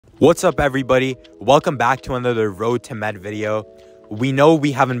What's up, everybody? Welcome back to another Road to Med video. We know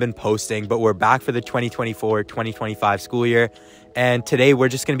we haven't been posting, but we're back for the 2024-2025 school year. And today we're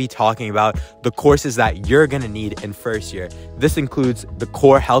just going to be talking about the courses that you're going to need in first year. This includes the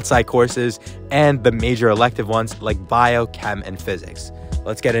core health sci courses and the major elective ones like bio, chem, and physics.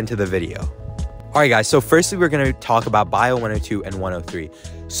 Let's get into the video. All right, guys, so firstly, we're going to talk about Bio 102 and 103.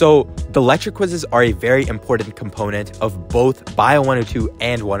 So the lecture quizzes are a very important component of both Bio 102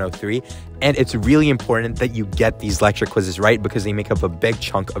 and 103. And it's really important that you get these lecture quizzes right because they make up a big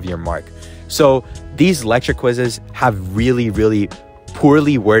chunk of your mark. So these lecture quizzes have really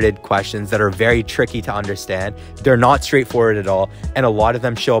poorly worded questions that are very tricky to understand. They're not straightforward at all, and a lot of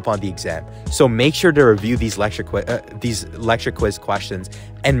them show up on the exam. So make sure to review these lecture quiz questions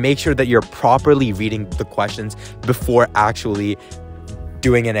and make sure that you're properly reading the questions before actually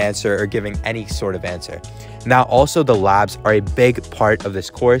doing an answer or giving any sort of answer. Now, also the labs are a big part of this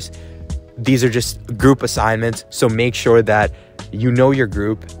course. These are just group assignments, so make sure that you know your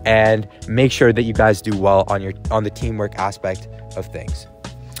group and make sure that you guys do well on the teamwork aspect of things.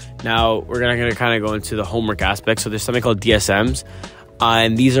 Now we're gonna kind of go into the homework aspect. So there's something called DSMs,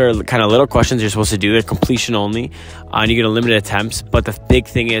 and these are kind of little questions you're supposed to do. They're completion only, and you get a limited attempts. But the big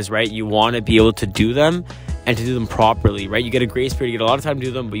thing is, right, you want to be able to do them and to do them properly, right? You get a grace period, you get a lot of time to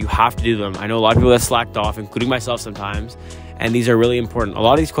do them, but you have to do them. I know a lot of people that slacked off, including myself sometimes, and these are really important. A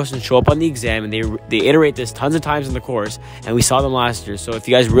lot of these questions show up on the exam, and they iterate this tons of times in the course, and we saw them last year. So if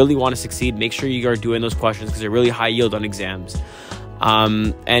you guys really want to succeed, make sure you are doing those questions because they're really high yield on exams.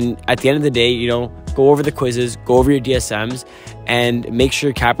 And at the end of the day, go over the quizzes, go over your DSMs, and make sure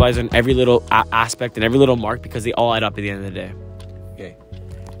you capitalize on every little aspect and every little mark because they all add up at the end of the day. Okay.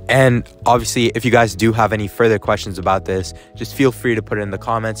 And obviously, if you guys do have any further questions about this, just feel free to put it in the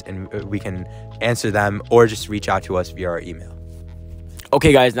comments and we can answer them, or just reach out to us via our email.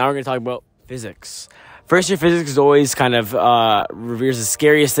 Okay, guys, now we're going to talk about physics. First year physics is always kind of reveres the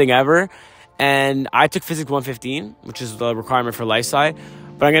scariest thing ever. And I took Physics 115, which is the requirement for life sci,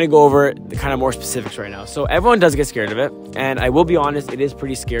 but I'm going to go over the kind of more specifics right now. So everyone does get scared of it, and I will be honest, it is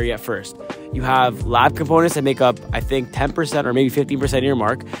pretty scary at first. You have lab components that make up, I think, 10% or maybe 15% of your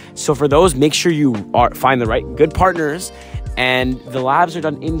mark. So for those, make sure you find the good partners, and the labs are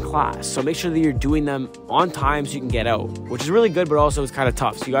done in class. So make sure that you're doing them on time so you can get out, which is really good, but also it's kind of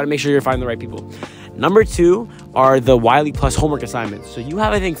tough. So you got to make sure you're finding the right people. Number 2 are the Wiley Plus homework assignments. So you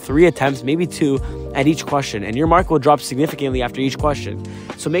have, I think, 3 attempts, maybe 2 at each question, and your mark will drop significantly after each question.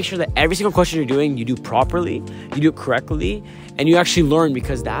 So make sure that every single question you're doing, you do properly, you do it correctly, and you actually learn,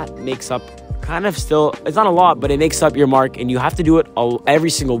 because that makes up kind of still, it's not a lot, but it makes up your mark, and you have to do it every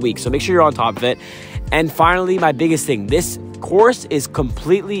single week. So make sure you're on top of it. And finally, my biggest thing, this course is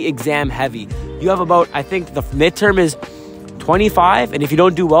completely exam heavy. You have about, I think the midterm is 25, and if you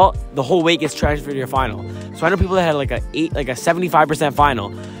don't do well, the whole weight gets transferred to your final. So I know people that had like a 75%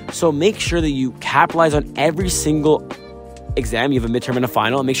 final. So make sure that you capitalize on every single exam. You have a midterm and a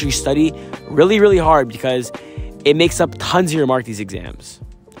final, and make sure you study really hard because it makes up tons of your mark, these exams.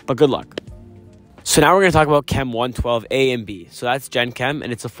 But good luck. So now we're going to talk about Chem 112A and B. So that's Gen Chem,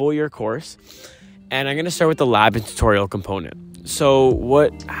 and it's a full year course. And I'm going to start with the lab and tutorial component. So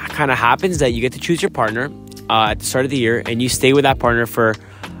what kind of happens is that you get to choose your partner at the start of the year, and you stay with that partner for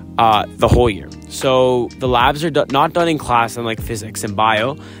the whole year. So the labs are not done in class, unlike physics and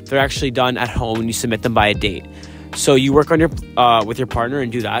bio. They're actually done at home, and you submit them by a date. So you work on with your partner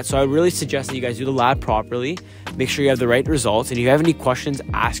and do that. So I would really suggest that you guys do the lab properly. Make sure you have the right results. And if you have any questions,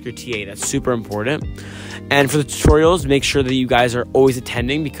 ask your TA. That's super important. And for the tutorials, make sure that you guys are always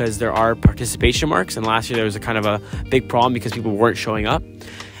attending because there are participation marks. And last year there was a kind of a big problem because people weren't showing up.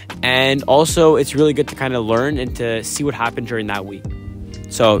 And also, it's really good to kind of learn and to see what happened during that week.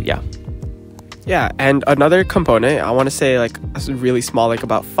 So, yeah. Yeah, and another component, I want to say like really small, like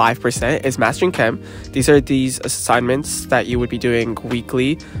about 5%, is Mastering Chem. These are these assignments that you would be doing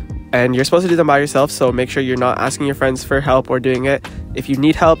weekly, and you're supposed to do them by yourself, so make sure you're not asking your friends for help or doing it. If you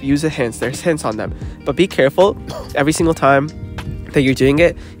need help, use the hints. There's hints on them. But be careful every single time that you're doing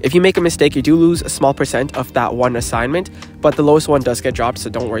it. If you make a mistake, you do lose a small percent of that one assignment, but the lowest one does get dropped, so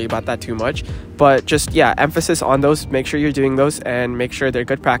don't worry about that too much. But just, yeah, emphasis on those. Make sure you're doing those and make sure they're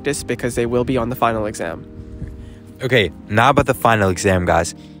good practice because they will be on the final exam. Okay, now about the final exam,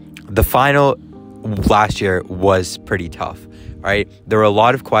 guys. The final last year was pretty tough, right? There were a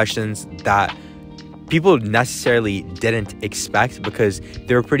lot of questions that people necessarily didn't expect because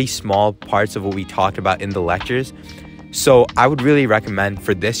they were pretty small parts of what we talked about in the lectures. So I would really recommend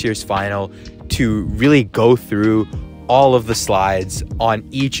for this year's final to really go through all of the slides on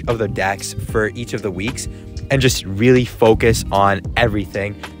each of the decks for each of the weeks and just really focus on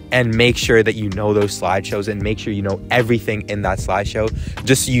everything and make sure that you know those slideshows and make sure you know everything in that slideshow,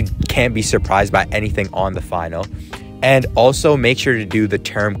 just so you can't be surprised by anything on the final. And also make sure to do the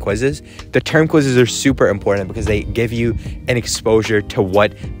term quizzes. The term quizzes are super important because they give you an exposure to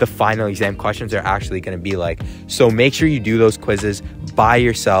what the final exam questions are actually going to be like. So make sure you do those quizzes by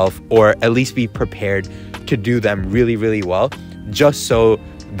yourself, or at least be prepared to do them really, really well, just so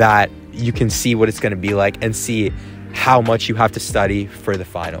that you can see what it's going to be like and see how much you have to study for the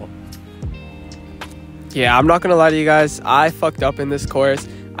final. Yeah, I'm not gonna lie to you guys, I fucked up in this course.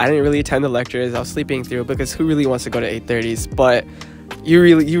 I didn't really attend the lectures. I was sleeping through, because who really wants to go to 8:30s? But you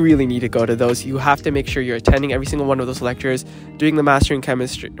really need to go to those. You have to make sure you're attending every single one of those lectures, doing the mastering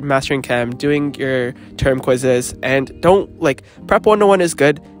chem, doing your term quizzes, and don't prep 101 is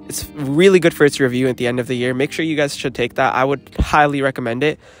good. It's really good for its review at the end of the year. Make sure you guys should take that. I would highly recommend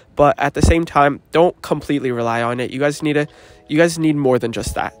it. But at the same time, don't completely rely on it. You guys need more than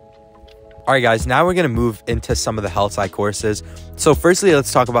just that. All right, guys, now we're going to move into some of the health sci courses. So firstly,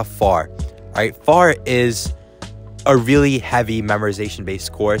 let's talk about phar. All right, phar is a really heavy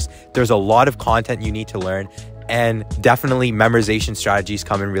memorization-based course. There's a lot of content you need to learn, and definitely memorization strategies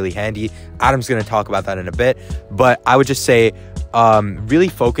come in really handy. Adam's going to talk about that in a bit, but I would just say really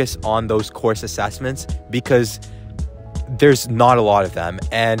focus on those course assessments, because there's not a lot of them,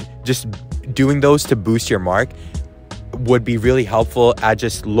 and just doing those to boost your mark would be really helpful at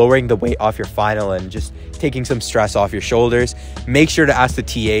just lowering the weight off your final and just taking some stress off your shoulders. Make sure to ask the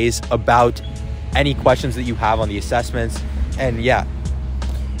TAs about any questions that you have on the assessments. And yeah,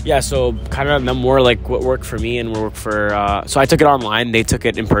 so kind of more like what worked for me and what worked for so I took it online, they took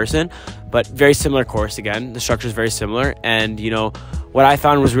it in person, but very similar course. Again, the structure is very similar, and what I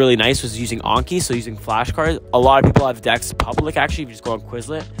found was really nice was using Anki, so using flashcards. A lot of people have decks public, actually, if you just go on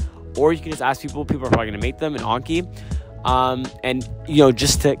Quizlet, or you can just ask people are probably going to make them in Anki. And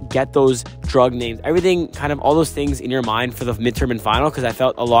just to get those drug names, everything, kind of all those things in your mind for the midterm and final, because I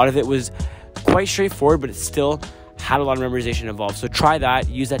felt a lot of it was quite straightforward, but it still had a lot of memorization involved. So try that,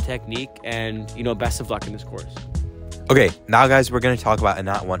 use that technique, and best of luck in this course. Okay, now guys, we're going to talk about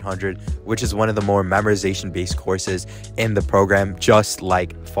anat 100, which is one of the more memorization based courses in the program, just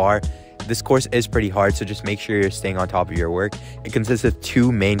like phar. This course is pretty hard, so just make sure you're staying on top of your work. It consists of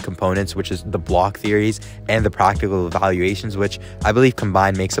two main components, which is the block theories and the practical evaluations, which I believe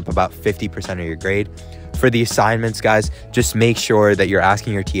combined makes up about 50% of your grade. For the assignments, guys, just make sure that you're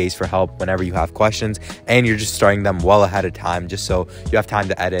asking your TAs for help whenever you have questions, and you're just starting them well ahead of time, just so you have time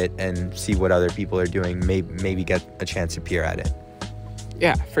to edit and see what other people are doing, maybe get a chance to peer at it.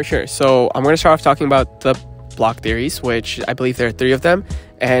 Yeah, for sure. So I'm going to start off talking about the block theories, which I believe there are 3 of them,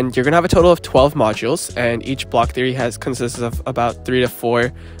 and you're going to have a total of 12 modules, and each block theory consists of about 3 to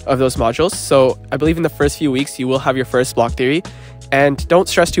 4 of those modules. So I believe in the first few weeks you will have your first block theory, and don't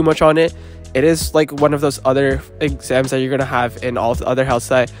stress too much on it. It is like one of those other exams that you're going to have in all of the other health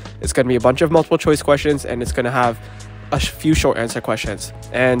sci. It's going to be a bunch of multiple choice questions, and it's going to have a few short answer questions.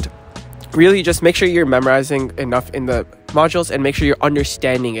 And really just make sure you're memorizing enough in the modules, and make sure you're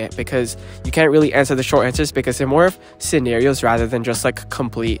understanding it, because you can't really answer the short answers, because they're more of scenarios rather than just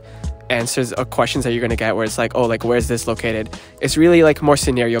complete answers or questions that you're going to get where it's where's this located. It's really more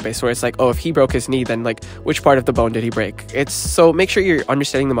scenario based, where it's if he broke his knee, then which part of the bone did he break. So make sure you're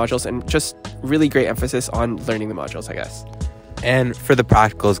understanding the modules, and just really great emphasis on learning the modules, I guess. And for the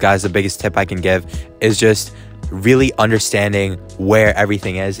practicals, guys, the biggest tip I can give is just really understanding where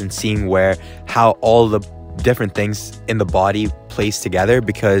everything is and seeing how all the different things in the body place together,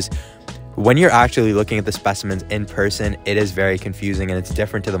 because when you're actually looking at the specimens in person, it is very confusing and it's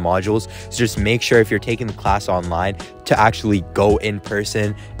different to the modules. So just make sure, if you're taking the class online, to actually go in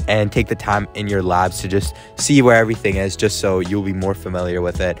person and take the time in your labs to just see where everything is, just so you'll be more familiar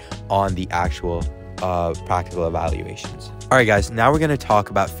with it on the actual practical evaluations. All right, guys, now we're going to talk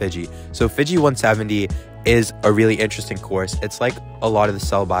about phgy. So phgy 170 is a really interesting course. It's like a lot of the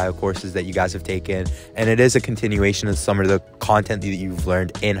cell bio courses that you guys have taken, and it is a continuation of some of the content that you've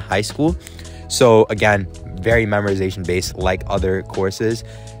learned in high school. So again, very memorization based like other courses.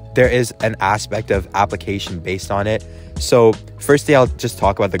 There is an aspect of application based on it. So firstly, I'll just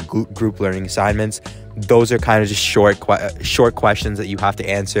talk about the group learning assignments. Those are kind of just short questions that you have to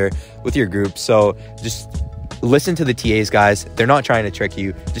answer with your group. So just listen to the TAs, guys. They're not trying to trick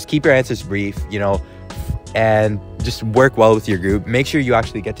you. Just keep your answers brief, and just work well with your group. Make sure you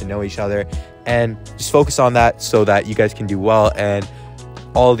actually get to know each other, and just focus on that so that you guys can do well. And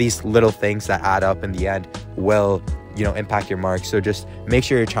all these little things that add up in the end will, impact your marks. So just make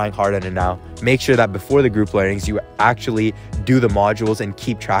sure you're trying hard on it now. Make sure that before the group learnings, you actually do the modules and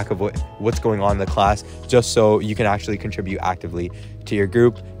keep track of what's going on in the class, just so you can actually contribute actively to your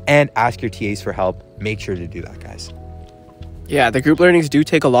group. and ask your TAs for help. Make sure to do that, guys. Yeah, the group learnings do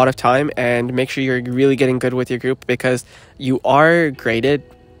take a lot of time, and make sure you're really getting good with your group, because you are graded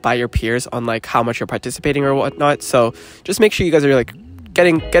by your peers on like how much you're participating or whatnot. So just make sure you guys are like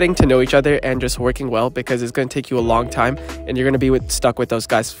getting to know each other and just working well, because it's going to take you a long time and you're going to be stuck with those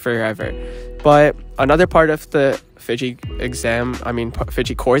guys forever. But another part of the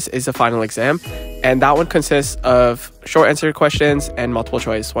phgy course is the final exam, and that one consists of short answer questions and multiple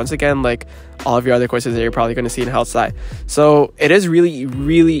choice, once again like all of your other courses that you're probably going to see in health sci. So it is really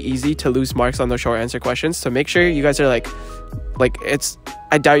easy to lose marks on those short answer questions, so make sure you guys are like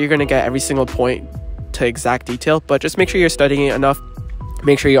I doubt you're going to get every single point to exact detail, but just make sure you're studying it enough.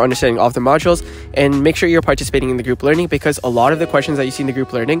 Make sure you're understanding all of the modules, and make sure you're participating in the group learning, because a lot of the questions that you see in the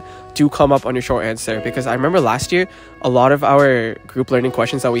group learning do come up on your short answer. Because I remember last year, a lot of our group learning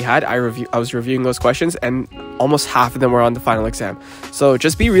questions that we had, I was reviewing those questions, and almost half of them were on the final exam. So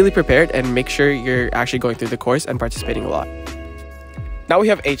just be really prepared and make sure you're actually going through the course and participating a lot. Now we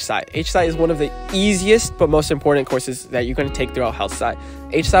have hsci. hsci is one of the easiest but most important courses that you're going to take throughout health sci.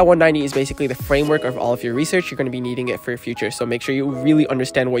 hsci 190 is basically the framework of all of your research. You're going to be needing it for your future, so make sure you really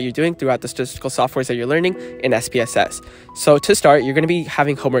understand what you're doing throughout the statistical softwares that you're learning in SPSS. So to start, you're going to be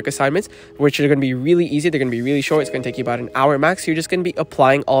having homework assignments, which are going to be really easy. They're going to be really short. It's going to take you about an hour max. You're just going to be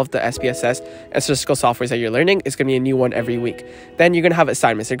applying all of the SPSS and statistical softwares that you're learning. It's going to be a new one every week. Then you're going to have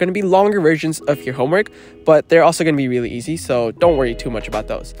assignments. They're going to be longer versions of your homework, but they're also going to be really easy, so don't worry too much about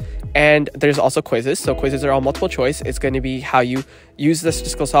those. And there's also quizzes. So quizzes are all multiple choice. It's going to be how you use the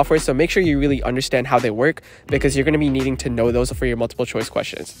statistical software, so make sure you really understand how they work, because you're going to be needing to know those for your multiple choice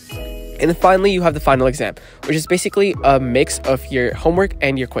questions. And then finally, you have the final exam, which is basically a mix of your homework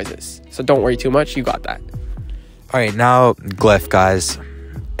and your quizzes. So don't worry too much, you got that. All right, now glyph, guys.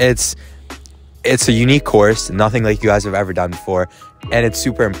 It's a unique course, nothing like you guys have ever done before, and it's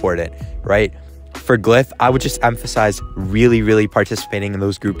super important, right? For glyph, I would just emphasize really participating in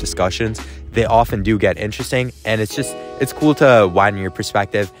those group discussions. They often do get interesting, and it's cool to widen your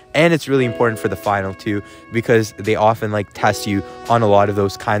perspective, and it's really important for the final too, because they often like test you on a lot of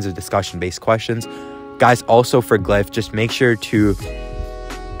those kinds of discussion-based questions. Guys, also for glyph, just make sure to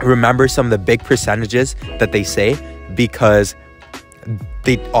remember some of the big percentages that they say, because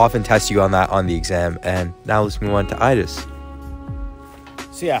they often test you on that on the exam. And now let's move on to idis.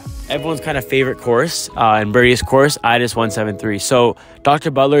 So yeah, everyone's kind of favorite course and Birdie's course, idis 173. So Dr.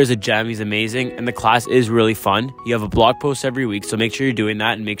 Butler is a gem. He's amazing, and the class is really fun. You have a blog post every week, so make sure you're doing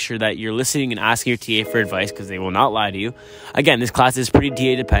that, and make sure that you're listening and asking your TA for advice, because they will not lie to you. Again, this class is pretty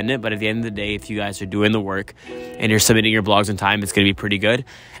TA dependent, but at the end of the day, if you guys are doing the work and you're submitting your blogs on time, it's going to be pretty good.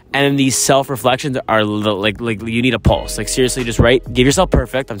 And then these self-reflections are like you need a pulse. Like seriously, just write, give yourself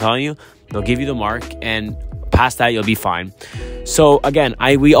perfect. I'm telling you, they'll give you the mark, and past that, you'll be fine. So again,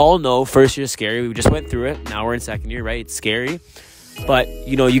 we all know first year is scary. We just went through it. Now we're in second year, right? It's scary, but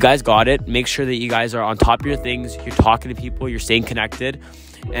you know, you guys got it. Make sure that you guys are on top of your things. You're talking to people. You're staying connected.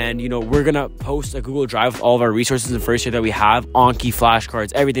 And you know, we're gonna post a Google Drive with all of our resources in the first year that we have, Anki,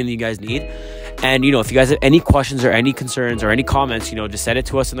 flashcards, everything that you guys need. And you know, if you guys have any questions or any concerns or any comments, you know, just send it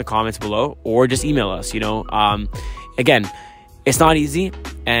to us in the comments below, or just email us. You know, again, it's not easy,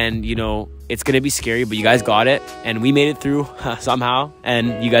 and you know, it's gonna be scary, but you guys got it, and we made it through somehow,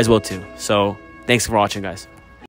 and you guys will too. So thanks for watching, guys.